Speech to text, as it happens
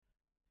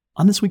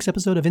On this week's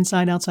episode of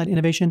Inside Outside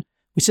Innovation,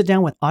 we sit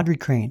down with Audrey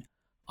Crane.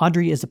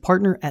 Audrey is a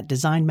partner at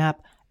Design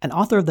Map and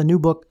author of the new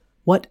book,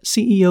 What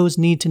CEOs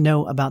Need to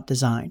Know About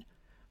Design.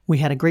 We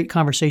had a great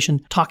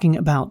conversation talking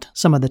about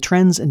some of the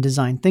trends in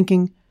design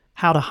thinking,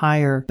 how to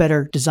hire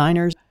better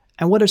designers,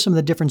 and what are some of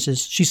the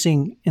differences she's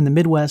seeing in the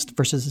Midwest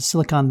versus the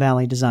Silicon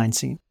Valley design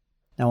scene.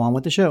 Now on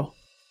with the show.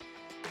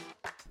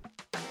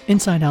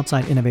 Inside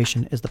Outside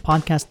Innovation is the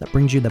podcast that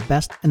brings you the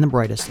best and the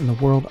brightest in the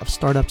world of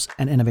startups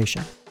and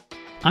innovation.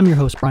 I'm your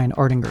host, Brian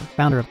Ardinger,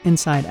 founder of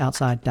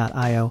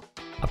InsideOutside.io,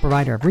 a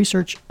provider of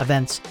research,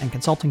 events, and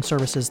consulting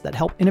services that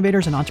help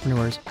innovators and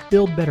entrepreneurs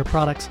build better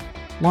products,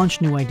 launch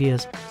new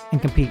ideas,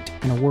 and compete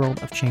in a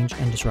world of change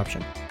and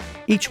disruption.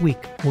 Each week,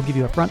 we'll give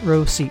you a front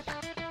row seat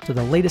to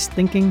the latest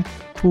thinking,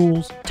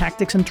 tools,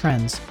 tactics, and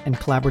trends in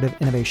collaborative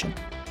innovation.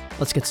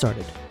 Let's get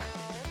started.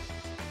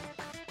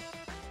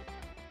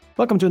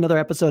 Welcome to another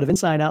episode of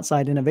Inside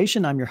Outside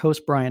Innovation. I'm your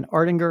host, Brian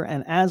Ardinger,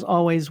 and as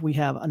always, we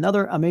have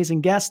another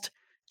amazing guest.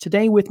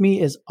 Today with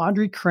me is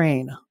Audrey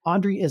Crane.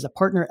 Audrey is a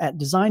partner at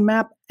Design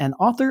Map and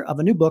author of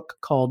a new book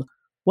called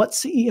What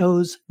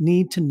CEOs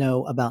Need to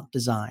Know About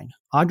Design.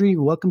 Audrey,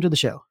 welcome to the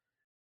show.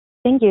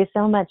 Thank you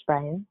so much,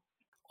 Brian.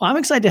 Well, I'm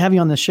excited to have you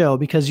on the show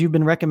because you've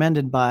been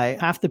recommended by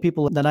half the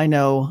people that I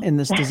know in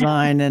this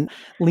design and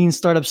lean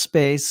startup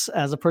space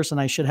as a person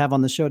I should have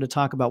on the show to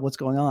talk about what's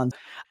going on.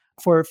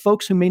 For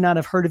folks who may not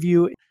have heard of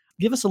you,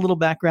 give us a little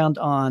background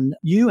on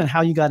you and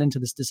how you got into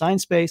this design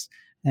space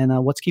and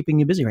what's keeping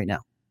you busy right now.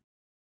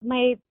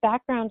 My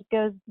background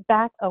goes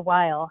back a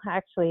while,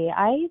 actually.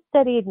 I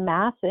studied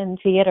math and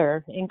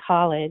theater in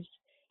college.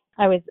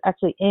 I was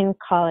actually in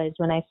college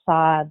when I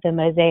saw the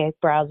Mosaic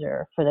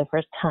browser for the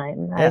first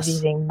time. Yes. I was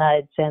using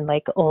MUDs and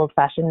like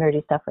old-fashioned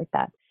nerdy stuff like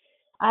that.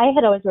 I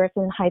had always worked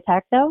in high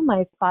tech, though.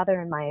 My father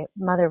and my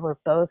mother were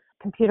both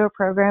computer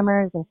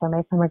programmers, and so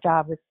my summer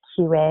job was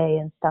QA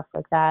and stuff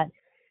like that.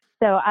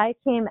 So I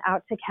came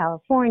out to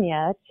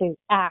California to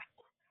act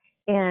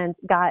and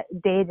got a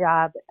day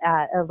job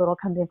at a little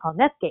company called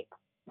Netscape.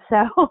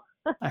 So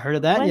I heard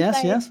of that.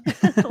 Yes.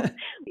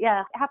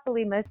 Yeah,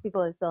 happily, most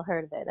people have still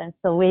heard of it. I'm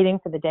still waiting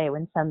for the day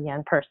when some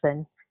young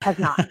person has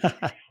not.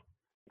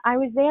 I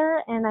was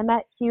there and I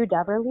met Hugh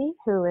Dubberly,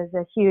 who is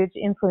a huge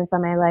influence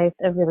on my life,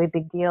 a really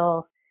big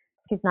deal.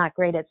 He's not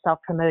great at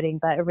self-promoting,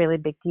 but a really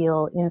big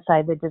deal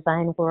inside the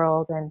design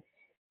world. And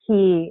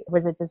he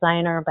was a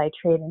designer by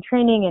trade and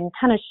training and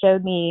kind of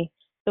showed me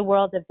the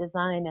world of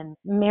design, and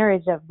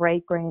marriage of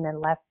right brain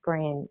and left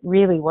brain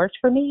really worked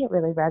for me. It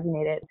really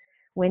resonated.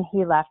 When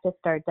he left to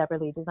start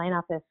Dubberly Design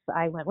Office,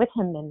 I went with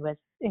him and was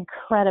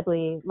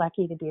incredibly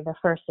lucky to be the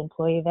first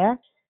employee there. I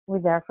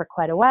was there for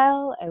quite a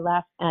while. I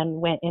left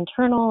and went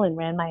internal and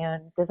ran my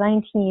own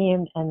design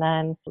team, and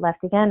then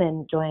left again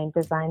and joined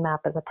Design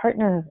Map as a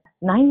partner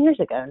 9 years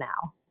ago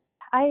now.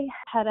 I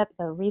head up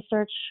the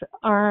research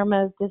arm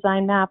of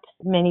Design Map.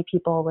 Many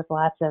people with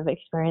lots of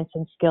experience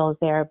and skills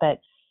there, but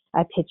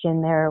I pitch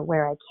in there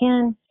where I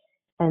can,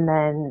 and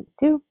then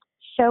do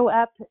show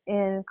up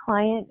in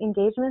client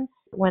engagements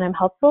when I'm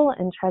helpful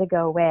and try to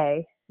go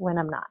away when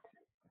I'm not.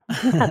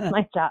 That's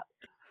my job.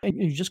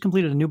 You just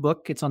completed a new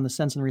book. It's on the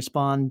Sense and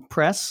Respond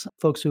Press.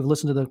 Folks who've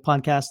listened to the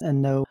podcast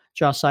and know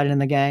Josh Seiden and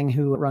the gang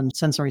who run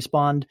Sense and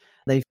Respond,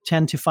 they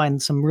tend to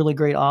find some really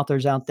great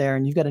authors out there.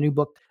 And you've got a new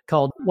book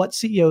called What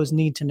CEOs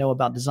Need to Know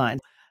About Design.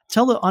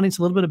 Tell the audience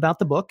a little bit about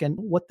the book and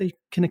what they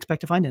can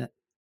expect to find in it.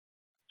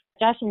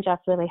 Josh and Jeff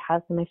really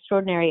have some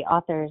extraordinary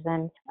authors.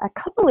 And a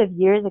couple of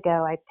years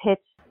ago, I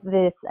pitched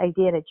this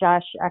idea to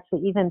Josh,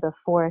 actually even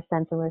before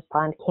Sense and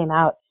Respond came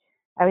out.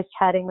 I was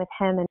chatting with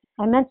him and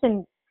I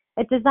mentioned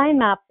at Design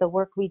Map, the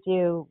work we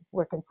do,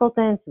 we're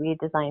consultants, we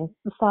design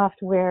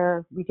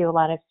software, we do a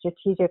lot of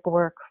strategic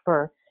work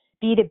for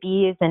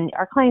B2Bs, and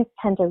our clients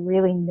tend to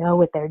really know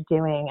what they're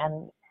doing.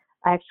 And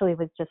I actually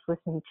was just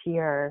listening to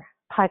your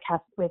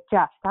podcast with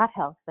Jeff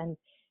Gothelf, and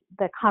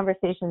the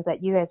conversations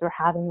that you guys were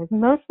having was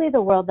mostly the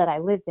world that I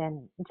lived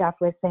in. Jeff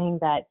was saying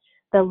that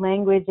the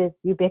language is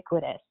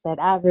ubiquitous, that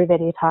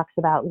everybody talks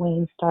about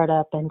lean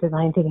startup and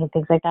design thinking and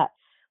things like that.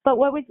 But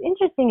what was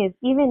interesting is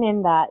even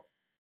in that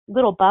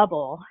little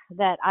bubble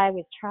that I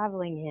was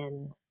traveling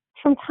in,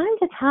 from time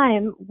to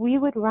time, we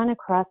would run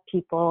across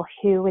people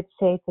who would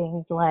say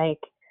things like,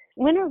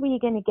 when are we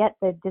going to get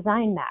the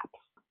design maps?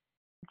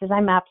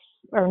 Design maps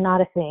are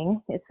not a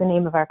thing. It's the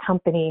name of our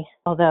company,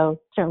 although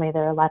certainly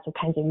there are lots of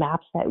kinds of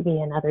maps that we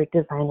and other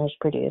designers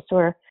produce.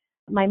 Or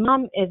my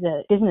mom is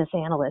a business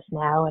analyst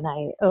now, and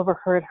I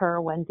overheard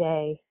her one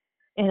day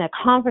in a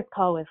conference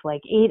call with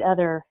like 8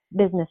 other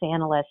business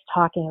analysts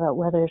talking about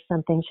whether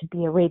something should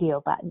be a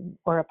radio button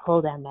or a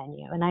pull-down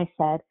menu. And I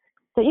said,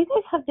 so you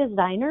guys have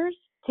designers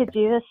to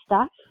do this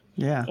stuff?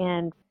 Yeah.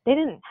 And they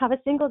didn't have a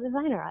single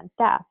designer on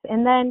staff.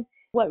 And then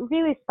what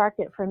really sparked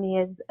it for me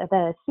is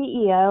the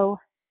CEO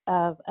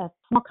of a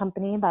small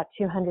company, about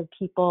 200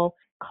 people,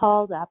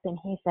 called up and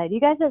he said, you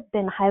guys have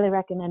been highly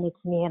recommended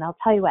to me, and I'll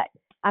tell you what,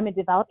 I'm a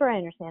developer. I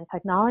understand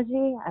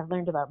technology. I've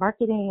learned about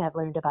marketing. I've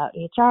learned about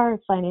HR,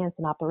 finance,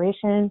 and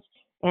operations.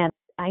 And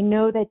I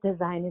know that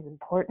design is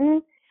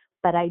important,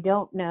 but I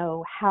don't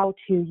know how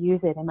to use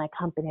it in my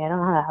company. I don't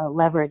know how to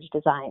leverage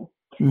design.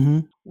 Mm-hmm.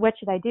 What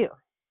should I do?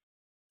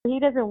 He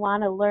doesn't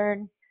want to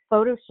learn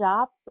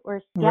Photoshop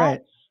or Sketch.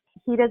 Right.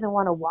 He doesn't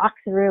want to walk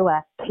through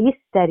a case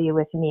study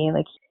with me.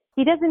 Like,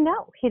 he doesn't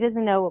know. He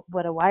doesn't know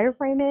what a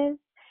wireframe is.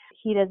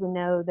 He doesn't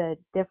know the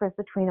difference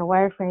between a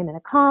wireframe and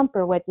a comp,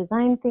 or what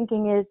design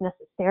thinking is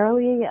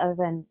necessarily, other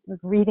than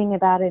reading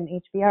about it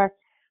in HBR.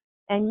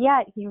 And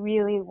yet he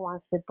really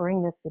wants to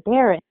bring this to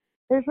bear.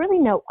 There's really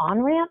no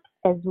on-ramp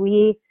as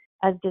we,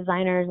 as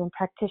designers and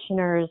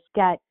practitioners,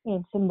 get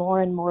into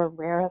more and more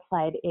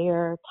rarefied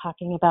air,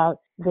 talking about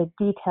the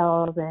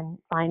details and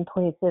fine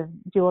points of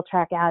dual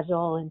track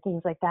agile and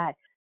things like that.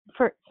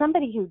 For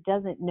somebody who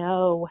doesn't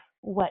know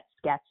what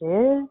Sketch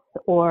is,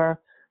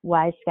 or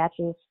why Sketch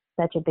is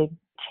such a big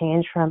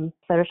change from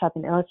Photoshop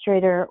and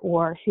Illustrator,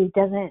 or who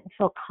doesn't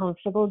feel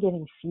comfortable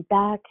giving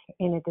feedback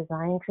in a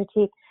design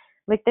critique,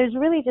 like, there's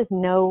really just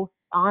no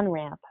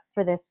on-ramp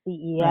for this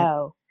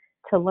CEO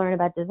to learn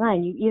about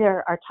design. You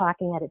either are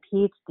talking at a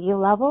PhD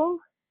level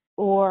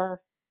or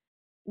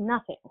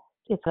nothing.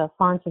 It's a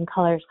fonts and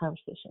colors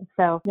conversation.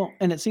 So, well,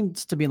 and it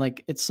seems to be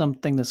like it's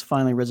something that's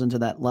finally risen to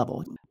that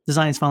level.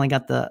 Design has finally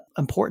got the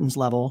importance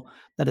level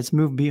that it's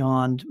moved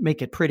beyond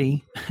make it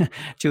pretty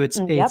to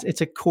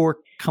it's a core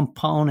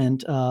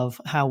component of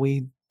how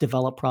we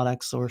develop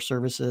products or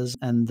services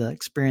and the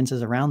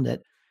experiences around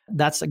it.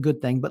 That's a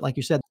good thing. But like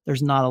you said,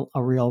 there's not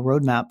a real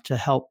roadmap to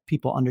help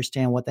people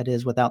understand what that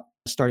is without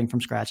starting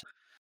from scratch.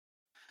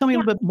 Tell me a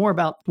little bit more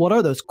about what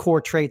are those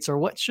core traits, or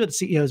what should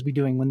CEOs be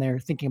doing when they're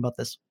thinking about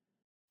this?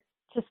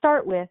 To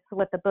start with,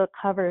 what the book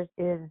covers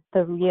is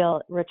the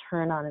real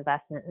return on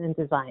investment in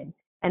design.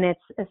 And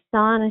it's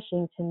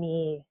astonishing to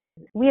me.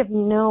 We have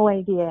no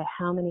idea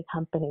how many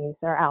companies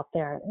are out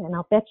there, and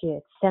I'll bet you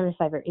it's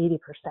 75 or 80%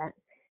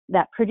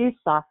 that produce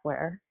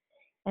software,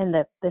 and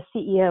the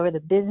CEO or the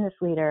business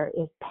leader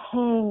is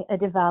paying a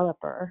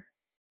developer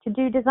to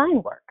do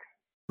design work.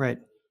 Right.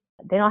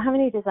 They don't have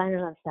any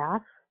designers on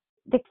staff.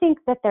 They think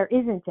that there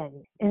isn't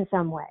any in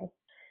some way.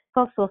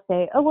 Folks will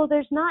say, oh, well,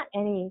 there's not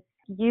any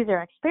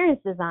user experience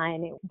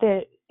design.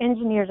 The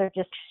engineers are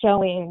just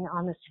showing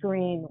on the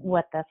screen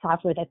what the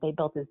software that they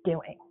built is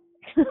doing.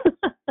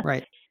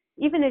 Right.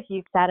 Even if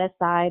you set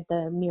aside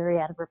the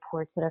myriad of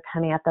reports that are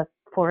coming out, the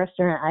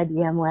Forrester and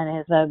IBM one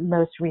is the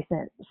most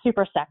recent,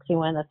 super sexy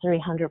one, the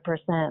 300%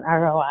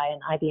 ROI in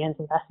IBM's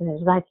investment in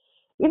design.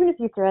 Even if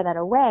you throw that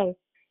away,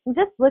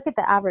 just look at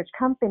the average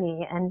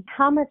company and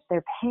how much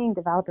they're paying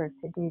developers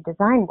to do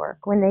design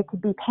work, when they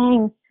could be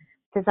paying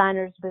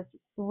designers with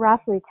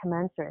roughly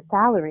commensurate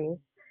salaries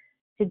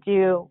to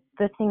do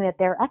the thing that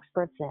they're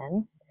experts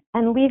in,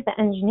 and leave the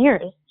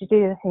engineers to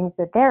do the things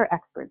that they're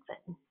experts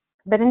in.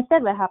 But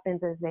instead, what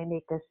happens is they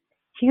make this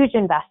huge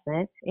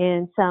investment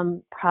in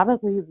some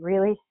probably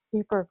really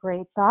super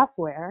great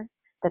software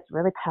that's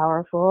really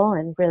powerful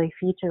and really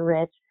feature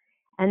rich,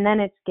 and then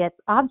it gets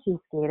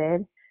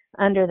obfuscated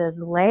under this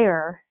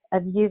layer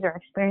of user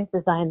experience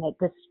design that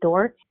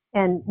distorts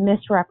and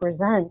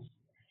misrepresents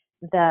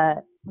the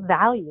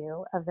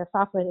value of the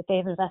software that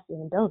they've invested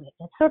in building.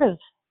 It's sort of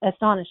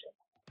astonishing.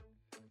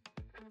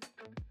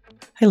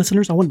 Hey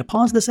listeners, I wanted to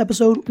pause this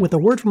episode with a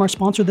word from our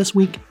sponsor this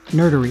week,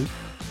 Nerdery.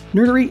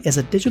 Nerdery is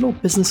a digital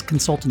business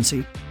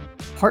consultancy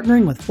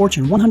partnering with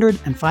Fortune 100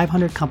 and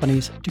 500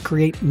 companies to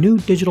create new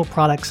digital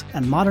products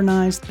and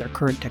modernize their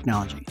current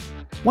technology.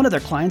 One of their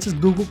clients is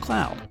Google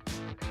Cloud.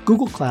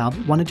 Google Cloud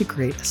wanted to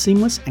create a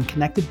seamless and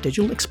connected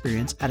digital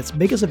experience at its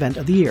biggest event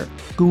of the year,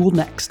 Google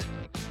Next.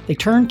 They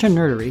turned to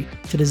Nerdery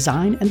to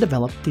design and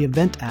develop the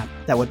event app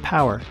that would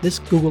power this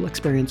Google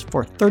experience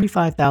for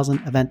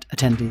 35,000 event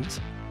attendees.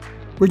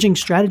 Bridging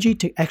strategy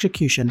to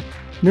execution,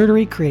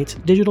 Nerdery creates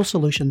digital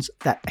solutions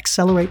that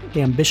accelerate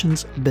the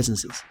ambitions of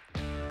businesses.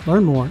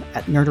 Learn more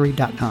at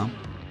nerdery.com.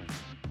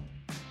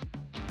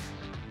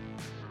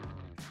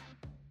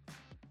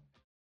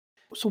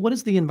 So what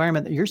is the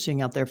environment that you're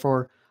seeing out there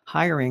for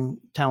hiring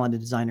talented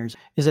designers?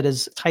 Is it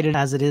as tight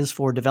as it is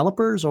for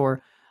developers,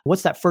 or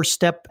what's that first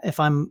step if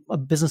I'm a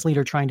business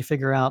leader trying to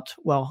figure out,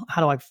 well,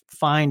 how do I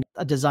find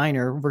a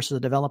designer versus a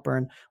developer,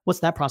 and what's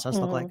that process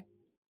look like?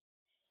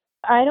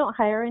 I don't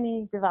hire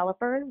any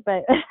developers,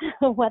 but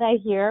what I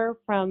hear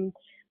from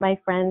my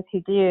friends who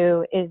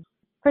do is,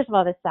 first of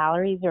all, the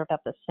salaries are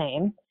about the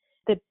same.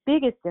 The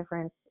biggest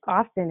difference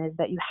often is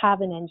that you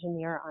have an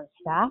engineer on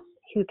staff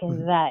who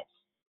can vet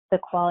the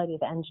quality of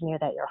the engineer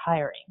that you're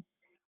hiring.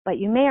 But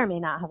you may or may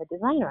not have a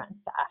designer on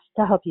staff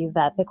to help you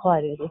vet the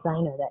quality of the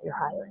designer that you're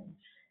hiring.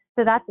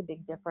 So that's a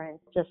big difference.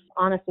 Just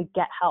honestly,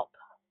 get help.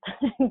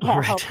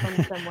 Help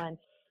from someone.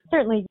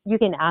 Certainly, you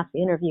can ask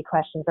interview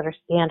questions that are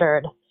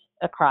standard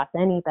across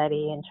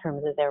anybody in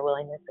terms of their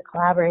willingness to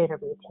collaborate or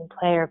be a team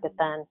player, but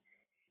then,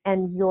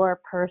 and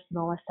your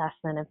personal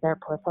assessment of their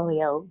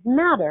portfolio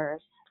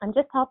matters. I'm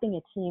just helping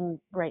a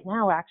team right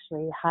now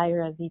actually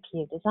hire a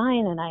VP of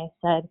design, and I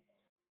said,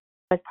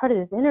 as part of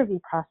this interview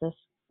process,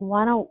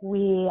 why don't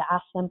we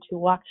ask them to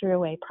walk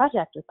through a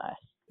project with us?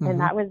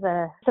 And that was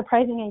a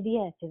surprising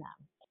idea to them.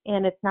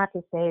 And it's not to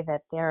say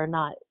that they're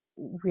not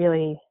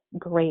really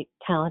great,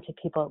 talented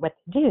people at what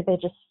they do.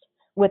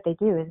 What they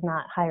do is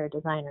not hire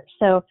designers.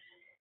 So,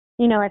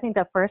 I think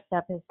the first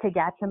step is to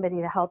get somebody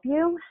to help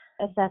you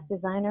assess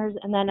designers.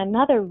 And then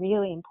another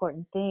really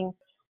important thing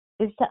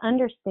is to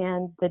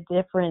understand the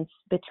difference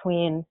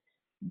between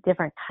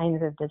different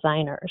kinds of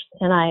designers.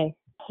 And I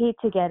hate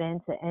to get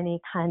into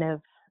any kind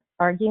of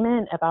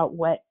argument about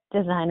what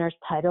designers'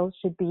 titles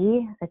should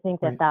be. I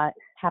think that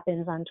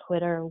happens on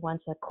Twitter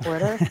once a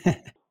quarter.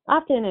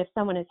 Often if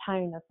someone is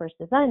hiring their first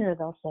designer,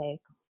 they'll say,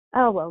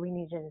 oh, well, we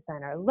need you to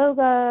design our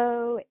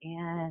logo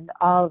and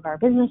all of our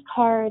business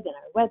cards and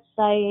our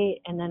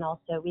website. And then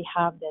also we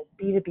have this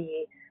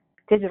B2B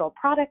digital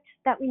product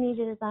that we need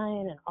you to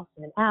design and also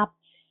an app,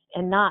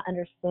 and not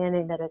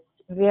understanding that it's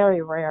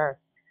very rare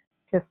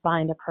to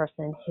find a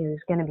person who's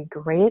going to be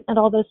great at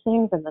all those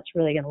things and that's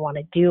really going to want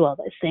to do all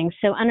those things.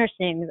 So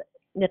understanding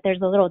that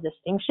there's a little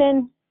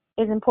distinction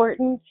is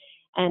important.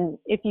 And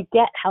if you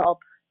get help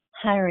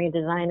hiring a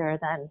designer,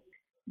 then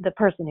the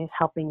person who's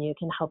helping you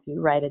can help you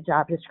write a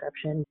job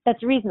description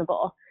that's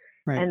reasonable,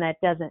 right, and that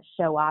doesn't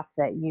show off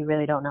that you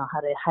really don't know how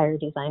to hire a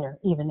designer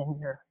even in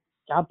your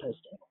job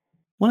posting.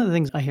 One of the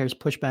things I hear is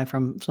pushback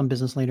from some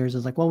business leaders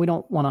is like, well, we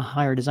don't want to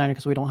hire a designer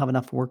because we don't have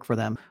enough work for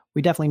them.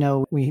 We definitely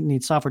know we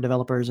need software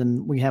developers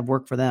and we have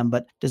work for them,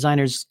 but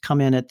designers come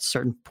in at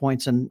certain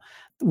points and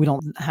we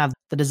don't have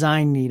the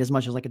design need as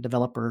much as like a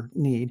developer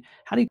need.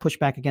 How do you push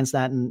back against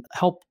that and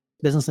help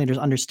business leaders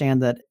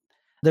understand that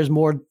there's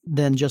more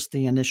than just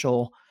the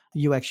initial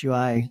UX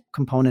UI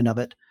component of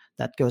it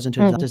that goes into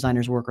the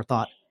designer's work or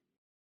thought?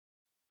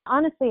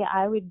 Honestly,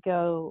 I would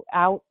go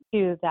out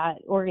to that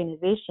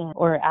organization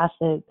or ask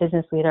the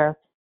business leader,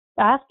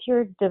 ask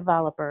your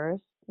developers,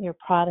 your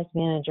product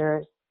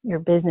managers, your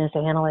business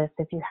analysts,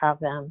 if you have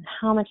them,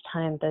 how much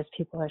time those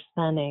people are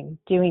spending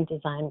doing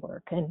design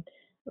work. And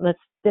let's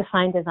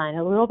define design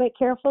a little bit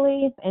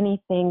carefully.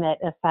 Anything that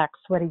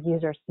affects what a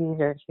user sees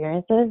or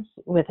experiences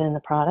within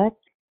the product.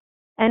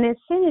 And as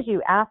soon as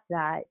you ask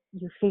that,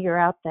 you figure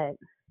out that,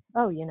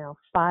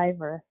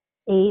 5 or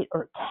 8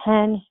 or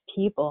 10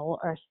 people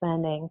are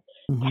spending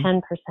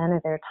 10%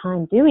 of their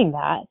time doing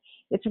that.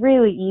 It's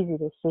really easy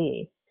to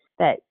see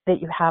that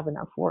you have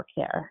enough work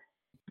there.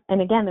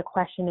 And again, the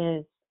question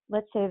is,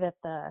 let's say that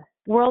the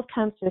world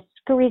comes to a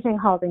screeching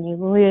halt and you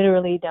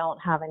literally don't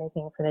have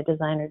anything for the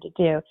designer to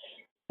do.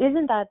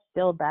 Isn't that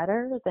still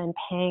better than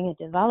paying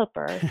a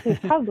developer who's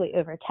probably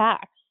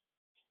overtaxed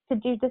to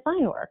do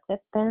design work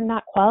that they're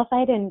not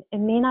qualified and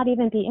may not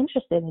even be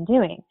interested in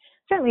doing?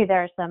 Certainly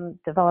there are some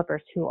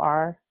developers who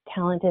are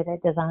talented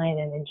at design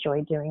and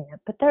enjoy doing it,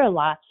 but there are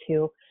lots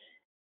who,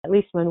 at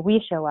least when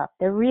we show up,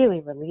 they're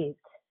really relieved.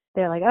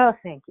 They're like, oh,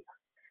 thank you.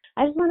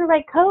 I just want to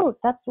write code.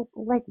 That's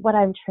like what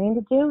I'm trained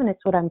to do, and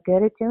it's what I'm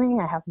good at doing.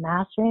 I have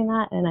mastery in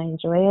that, and I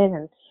enjoy it,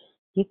 and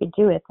you could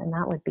do it, and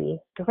that would be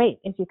great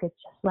if you could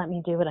just let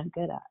me do what I'm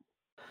good at.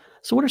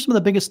 So what are some of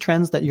the biggest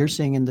trends that you're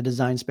seeing in the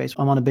design space?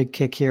 I'm on a big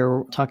kick here.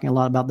 We're talking a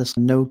lot about this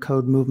no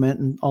code movement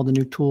and all the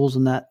new tools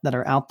and that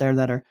are out there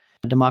that are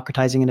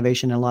democratizing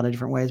innovation in a lot of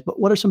different ways. But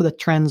what are some of the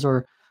trends,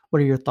 or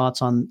what are your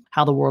thoughts on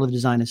how the world of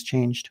design has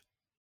changed?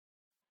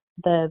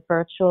 The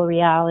virtual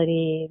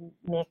reality,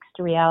 mixed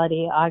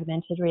reality,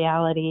 augmented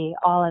reality,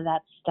 all of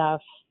that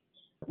stuff,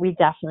 we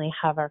definitely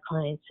have our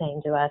clients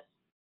saying to us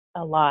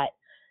a lot,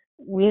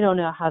 we don't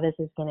know how this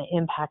is going to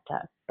impact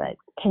us, but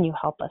can you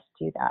help us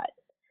do that?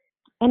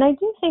 And I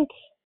do think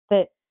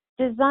that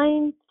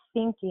design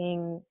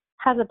thinking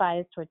has a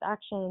bias towards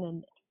action,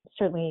 and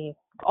certainly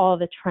all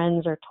the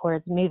trends are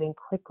towards moving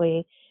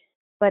quickly.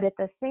 But at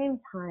the same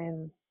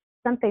time,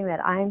 something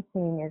that I'm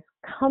seeing is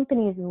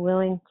companies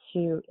willing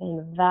to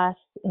invest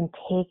in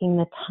taking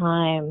the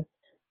time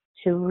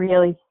to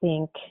really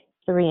think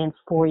 3 and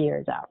 4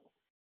 years out.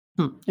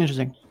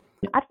 Interesting.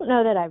 I don't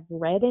know that I've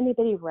read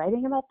anybody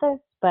writing about this,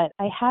 but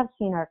I have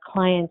seen our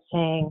clients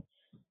saying,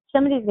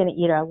 somebody's going to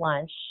eat our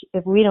lunch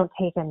if we don't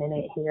take a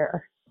minute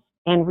here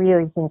and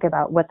really think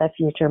about what the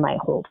future might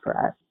hold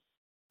for us.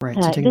 Right.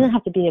 It doesn't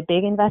have to be a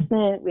big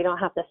investment. We don't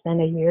have to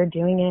spend a year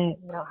doing it.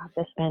 We don't have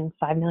to spend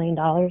 $5 million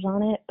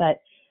on it.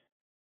 But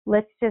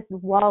let's just,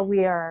 while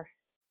we are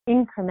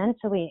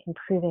incrementally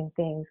improving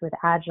things with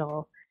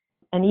Agile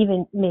and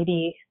even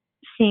maybe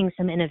seeing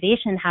some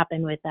innovation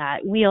happen with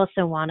that, we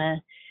also want to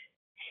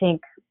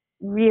think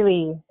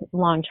really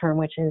long-term,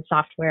 which in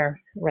software,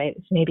 right,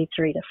 it's maybe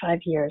 3 to 5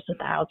 years at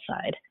the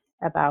outside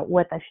about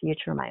what the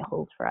future might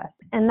hold for us.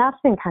 And that's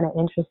been kind of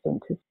interesting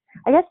to,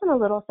 I guess I'm a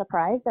little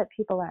surprised that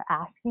people are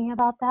asking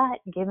about that,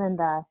 given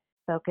the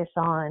focus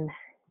on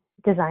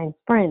design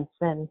sprints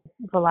and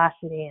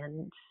velocity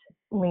and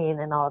lean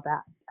and all of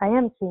that. I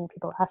am seeing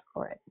people ask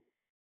for it.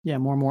 Yeah,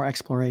 more and more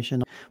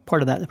exploration.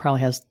 Part of that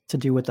probably has to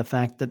do with the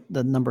fact that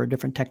the number of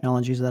different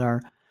technologies that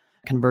are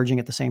converging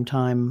at the same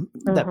time,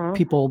 that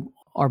people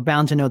are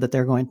bound to know that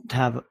they're going to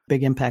have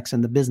big impacts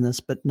in the business,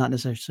 but not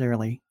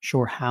necessarily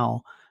sure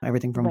how.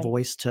 Everything from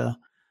voice to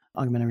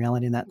augmented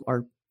reality and that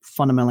are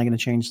fundamentally going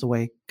to change the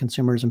way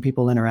consumers and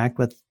people interact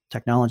with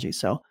technology.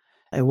 So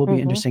it will be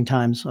interesting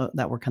times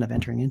that we're kind of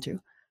entering into.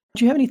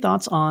 Do you have any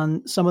thoughts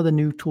on some of the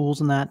new tools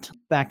in that?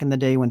 Back in the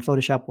day when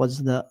Photoshop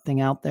was the thing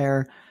out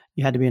there,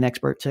 you had to be an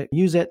expert to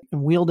use it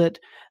and wield it.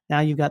 Now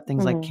you've got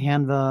things like Hmm.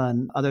 Canva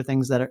and other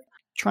things that are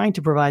trying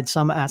to provide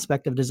some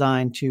aspect of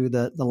design to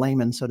the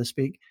layman, so to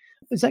speak.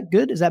 Is that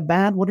good? Is that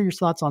bad? What are your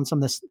thoughts on some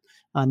of this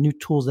new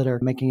tools that are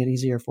making it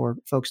easier for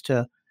folks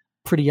to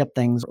pretty up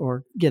things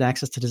or get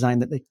access to design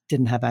that they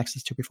didn't have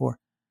access to before?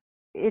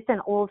 It's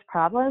an old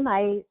problem.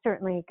 I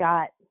certainly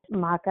got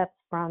mock-ups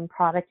from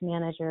product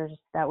managers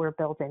that were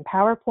built in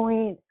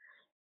PowerPoint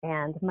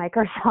and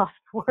Microsoft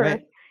Word.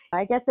 Right.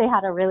 I guess they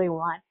had to really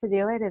want to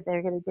do it if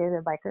they're going to do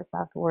the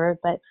Microsoft Word.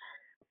 But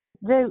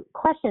the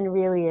question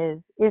really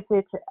is, if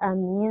it's a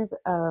means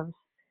of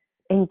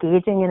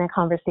engaging in a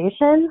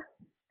conversation,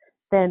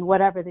 then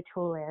whatever the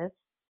tool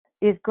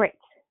is great.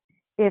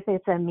 If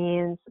it's a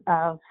means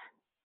of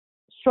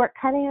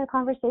shortcutting a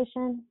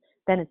conversation,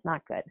 then it's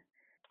not good.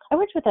 I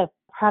worked with a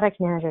product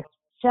manager,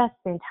 just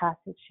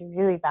fantastic. She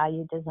really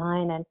valued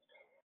design. And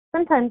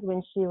sometimes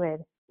when she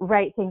would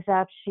write things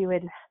up, she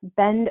would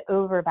bend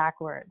over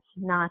backwards,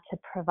 not to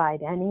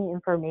provide any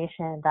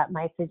information that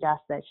might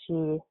suggest that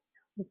she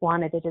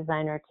wanted a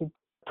designer to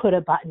put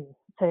a button.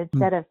 So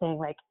instead of saying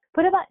like,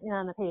 put a button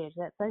on the page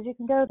that says you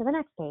can go to the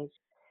next page,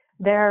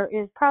 there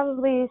is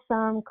probably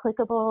some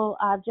clickable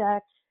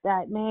objects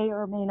that may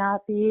or may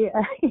not be,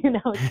 she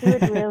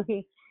would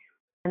really,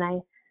 and I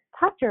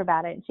talked to her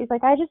about it, and she's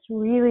like, I just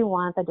really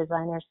want the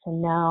designers to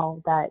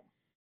know that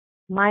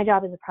my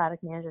job as a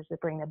product manager is to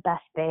bring the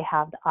best they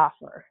have to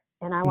offer,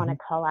 and I want to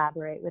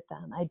collaborate with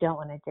them. I don't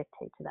want to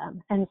dictate to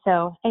them. And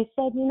so I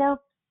said,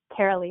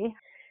 Carolee,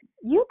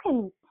 you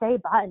can say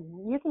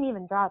button, you can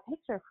even draw a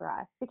picture for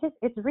us, because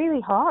it's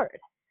really hard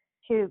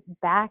to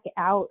back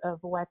out of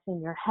what's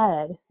in your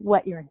head,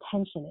 what your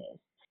intention is,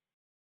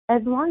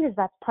 as long as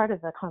that's part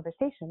of the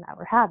conversation that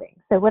we're having.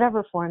 So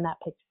whatever form that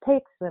picture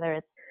takes, whether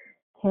it's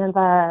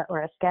Canva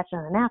or a sketch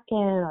on a napkin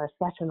or a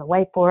sketch on the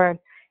whiteboard,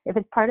 if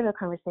it's part of a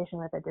conversation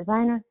with a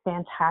designer,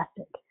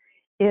 fantastic.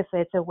 If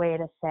it's a way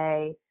to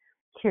say,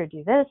 here,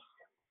 do this,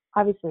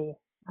 obviously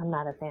I'm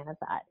not a fan of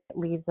that. It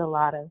leaves a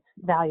lot of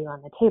value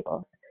on the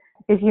table.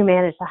 If you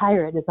manage to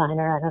hire a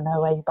designer, I don't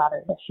know why you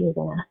bothered if you're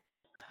going to.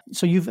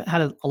 So you've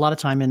had a lot of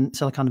time in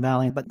Silicon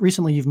Valley, but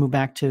recently you've moved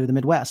back to the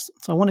Midwest.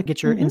 So I want to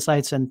get your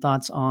insights and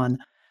thoughts on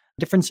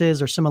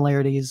differences or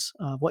similarities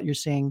of what you're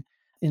seeing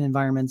in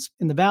environments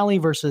in the Valley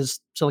versus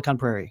Silicon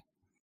Prairie.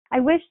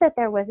 I wish that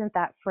there wasn't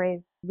that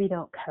phrase, we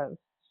don't coast.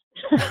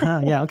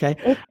 Yeah, okay.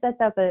 It sets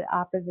up an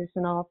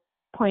oppositional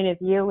point of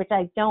view, which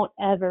I don't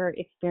ever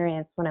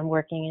experience when I'm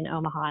working in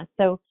Omaha.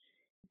 So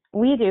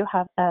we do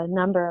have a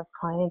number of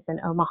clients in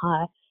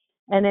Omaha,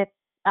 and it's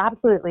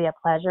absolutely a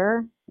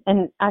pleasure.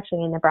 And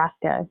actually in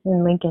Nebraska,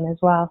 in Lincoln as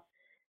well.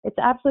 It's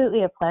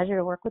absolutely a pleasure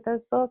to work with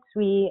those folks.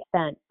 We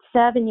spent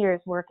 7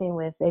 years working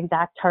with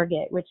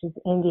ExactTarget, which is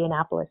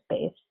Indianapolis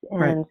based.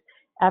 And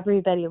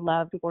everybody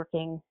loved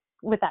working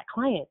with that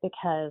client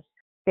because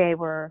they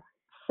were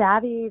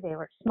savvy, they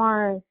were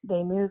smart,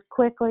 they moved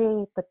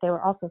quickly, but they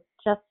were also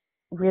just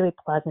really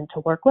pleasant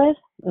to work with.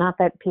 Not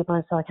that people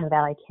in Silicon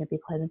Valley can't be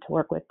pleasant to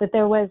work with, but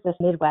there was this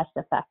Midwest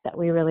effect that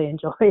we really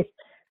enjoyed.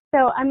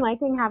 So I'm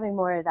liking having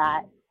more of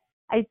that.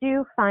 I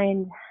do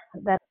find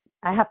that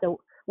I have to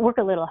work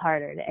a little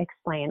harder to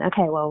explain,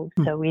 okay, well,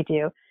 so we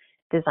do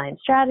design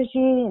strategy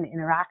and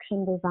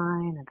interaction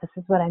design, and this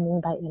is what I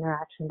mean by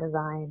interaction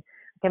design.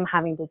 I'm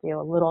having to do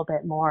a little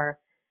bit more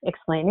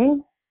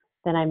explaining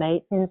than I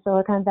might in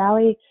Silicon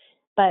Valley,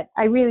 but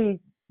I really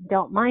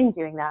don't mind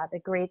doing that. The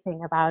great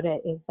thing about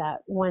it is that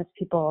once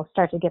people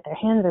start to get their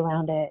hands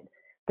around it,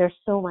 there's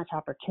so much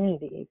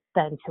opportunity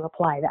then to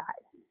apply that.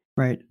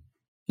 Right.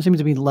 There seems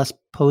to be less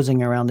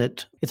posing around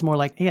it. It's more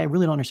like, hey, I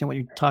really don't understand what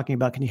you're talking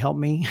about. Can you help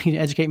me? Can you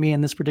educate me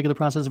in this particular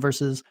process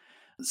versus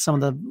some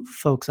of the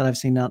folks that I've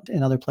seen out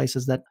in other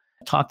places that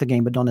talk the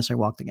game but don't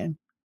necessarily walk the game.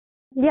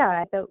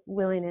 Yeah, the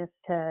willingness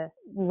to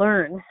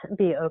learn,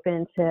 be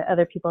open to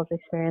other people's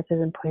experiences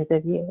and points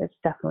of view is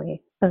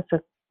definitely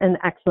an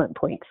excellent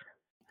point.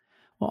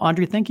 Well,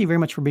 Audrey, thank you very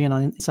much for being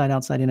on Inside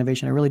Outside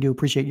Innovation. I really do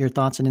appreciate your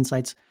thoughts and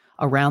insights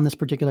around this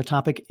particular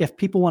topic. If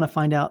people want to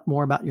find out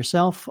more about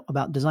yourself,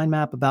 about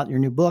DesignMap, about your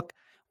new book,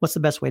 what's the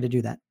best way to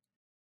do that?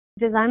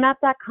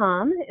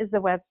 DesignMap.com is the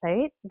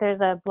website. There's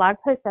a blog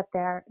post up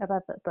there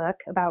about the book,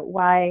 about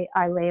why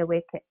I lay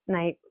awake at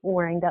night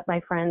worrying that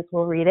my friends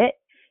will read it.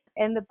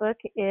 And the book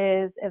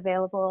is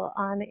available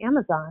on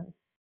Amazon.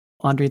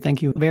 Audrey,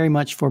 thank you very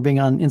much for being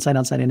on Inside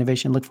Outside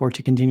Innovation. Look forward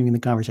to continuing the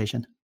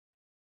conversation.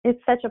 It's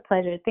such a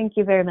pleasure. Thank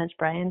you very much,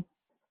 Brian.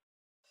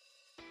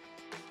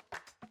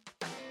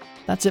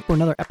 That's it for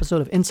another episode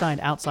of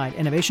Inside Outside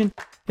Innovation.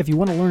 If you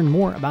want to learn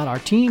more about our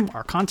team,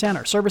 our content,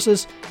 our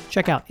services,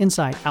 check out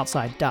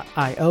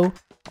insideoutside.io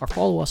or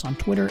follow us on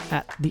Twitter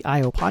at the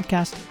IO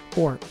Podcast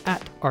or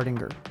at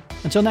Ardinger.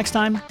 Until next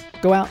time,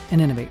 go out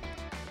and innovate.